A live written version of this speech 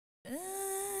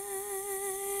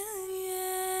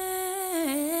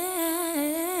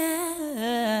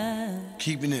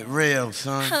Keeping it real,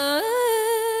 son.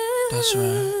 That's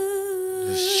right.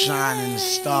 The shining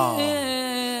star.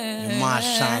 You're my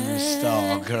shining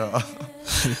star, girl.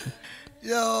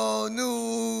 Yo,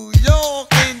 New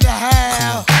York in the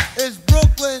house. It's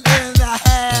Brooklyn in the house.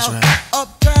 That's right.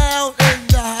 Uptown in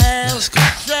the house. Let's go.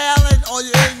 Charlotte, are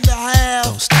you in the house?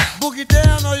 Don't stop. Boogie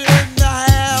down, are you in the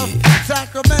house? Yeah.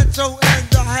 Sacramento in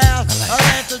the house. I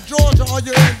like Atlanta, Georgia, are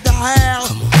you in the house?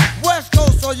 Come on. West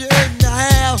Coast, are you in the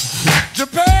house?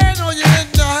 Japan, are you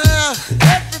in the house?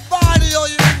 Everybody, are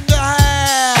you in the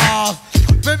house?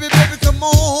 Baby, baby, come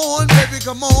on, baby,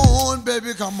 come on,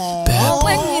 baby, come on.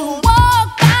 When you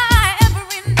walk by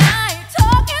every night,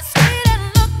 talking sweet and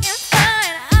looking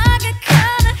fine, I get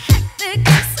kinda hectic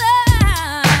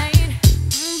inside.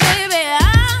 Baby,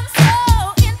 I'm so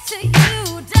into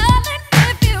you, darling.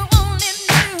 If you only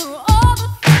knew all the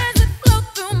things that flow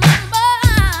through my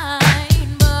mind,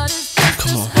 but it's just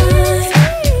Come on.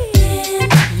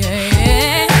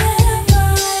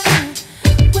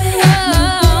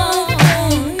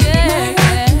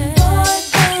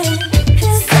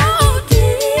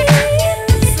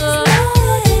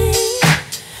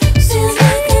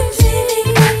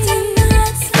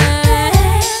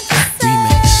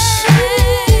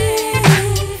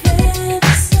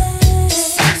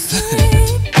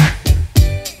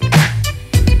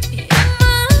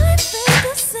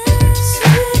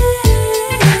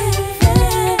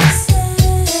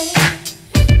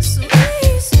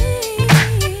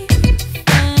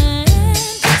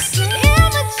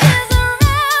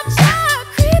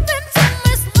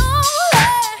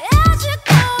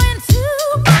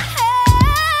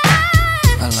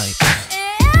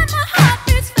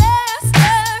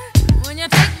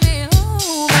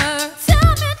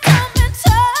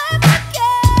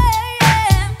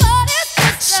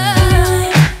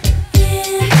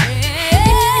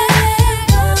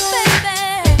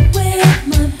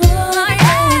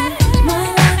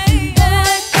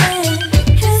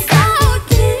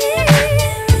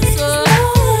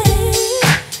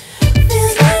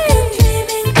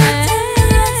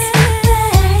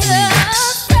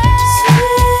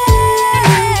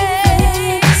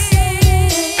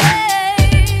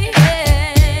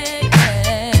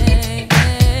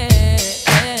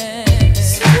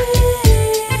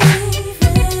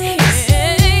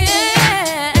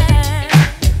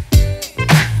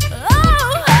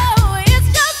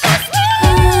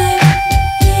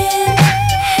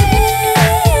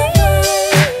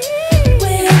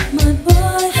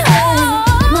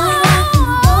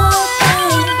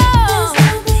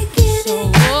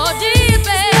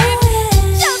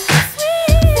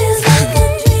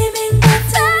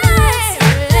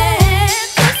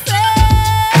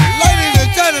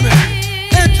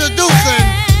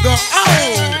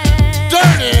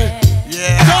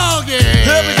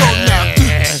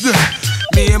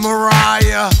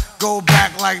 Mariah, go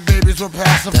back like babies with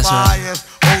pacifiers.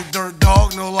 Old dirt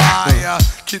dog, no liar.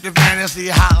 Keep the fantasy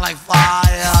hot like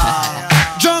fire.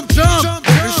 Jump, jump,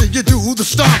 let me see you do the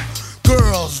stomp.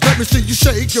 Girls, let me see you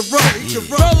shake your rump.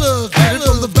 Fellas, get it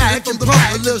from the back and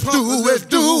front. Let's do it,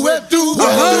 do it, do it.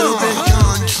 A little bit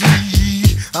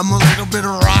country, I'm a little bit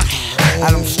rock.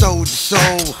 I'm soul to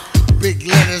soul.